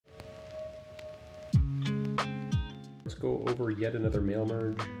go over yet another mail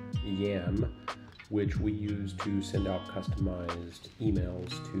merge, YAMM, which we use to send out customized emails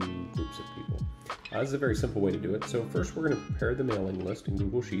to groups of people. This is a very simple way to do it. So first we're going to prepare the mailing list in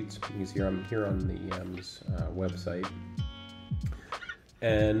Google Sheets. You can see I'm here on the YAMM's website.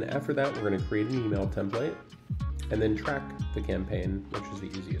 And after that, we're going to create an email template and then track the campaign, which is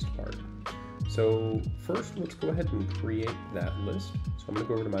the easiest part. So first, let's go ahead and create that list. So I'm going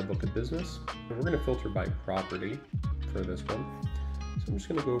to go over to my book of business, and we're going to filter by property for this one. So I'm just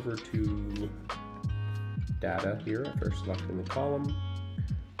going to go over to data here after selecting the column.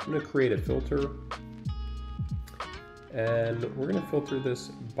 I'm going to create a filter, and we're going to filter this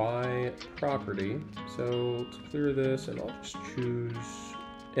by property. So to clear this, and I'll just choose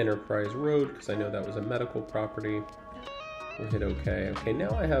Enterprise Road because I know that was a medical property. We'll hit OK. Okay,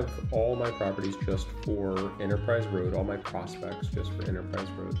 now I have all my properties just for Enterprise Road, all my prospects just for Enterprise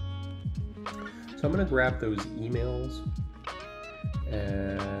Road. So I'm going to grab those emails,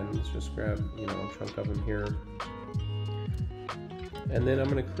 and let's just grab a chunk of them here. And then I'm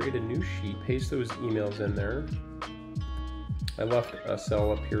going to create a new sheet, paste those emails in there. I left a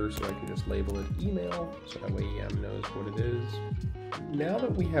cell up here so I can just label it email, so that way YAMM knows what it is. Now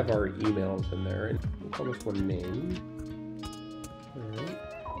that we have our emails in there, and we'll call this one name. Alright,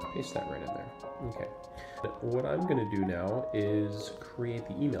 paste that right in there. Okay. What I'm going to do now is create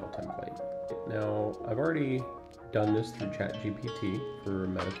the email template. Now, I've already done this through ChatGPT for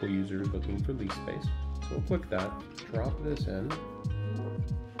medical users looking for lease space. So we'll click that, drop this in,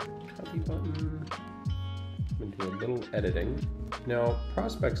 copy button. I'm going to do a little editing. Now,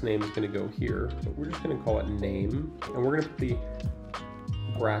 prospect's name is going to go here, but we're just going to call it name, and we're going to put the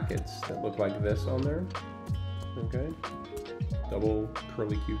brackets that look like this on there. Okay, double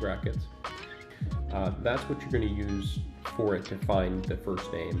curly Q brackets. That's what you're going to use for it to find the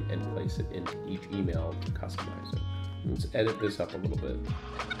first name and place it into each email to customize it. Let's edit this up a little bit.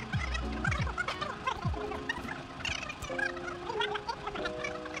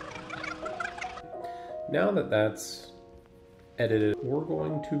 Now that that's edited, we're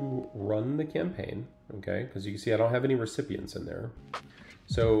going to run the campaign, okay? Because you can see I don't have any recipients in there.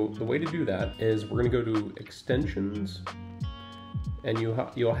 So the way to do that is we're going to go to extensions, and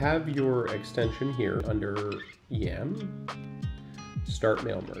you'll have your extension here under YAMM, start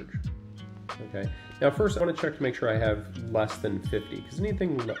mail merge. Okay. Now first I want to check to make sure I have less than 50, because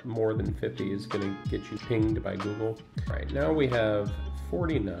anything more than 50 is going to get you pinged by Google. All right, now we have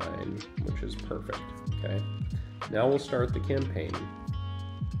 49, which is perfect. Okay. Now we'll start the campaign.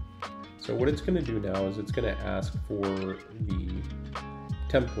 So what it's going to do now is it's going to ask for the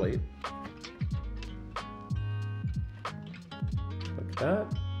template. Click that.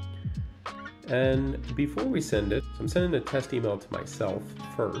 And before we send it, I'm sending a test email to myself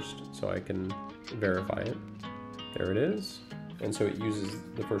first so I can verify it. There it is. And so it uses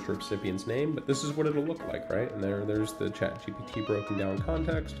the first recipient's name, but this is what it'll look like, right? And there's the ChatGPT broken down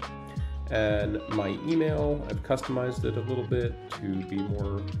context. And my email, I've customized it a little bit to be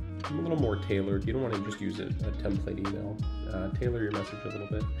a little more tailored. You don't want to just use a template email. Tailor your message a little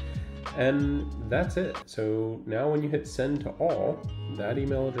bit. And that's it. So now when you hit send to all, that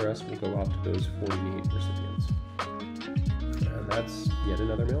email address will go out to those 48 recipients. And that's yet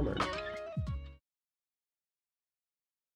another mail merge.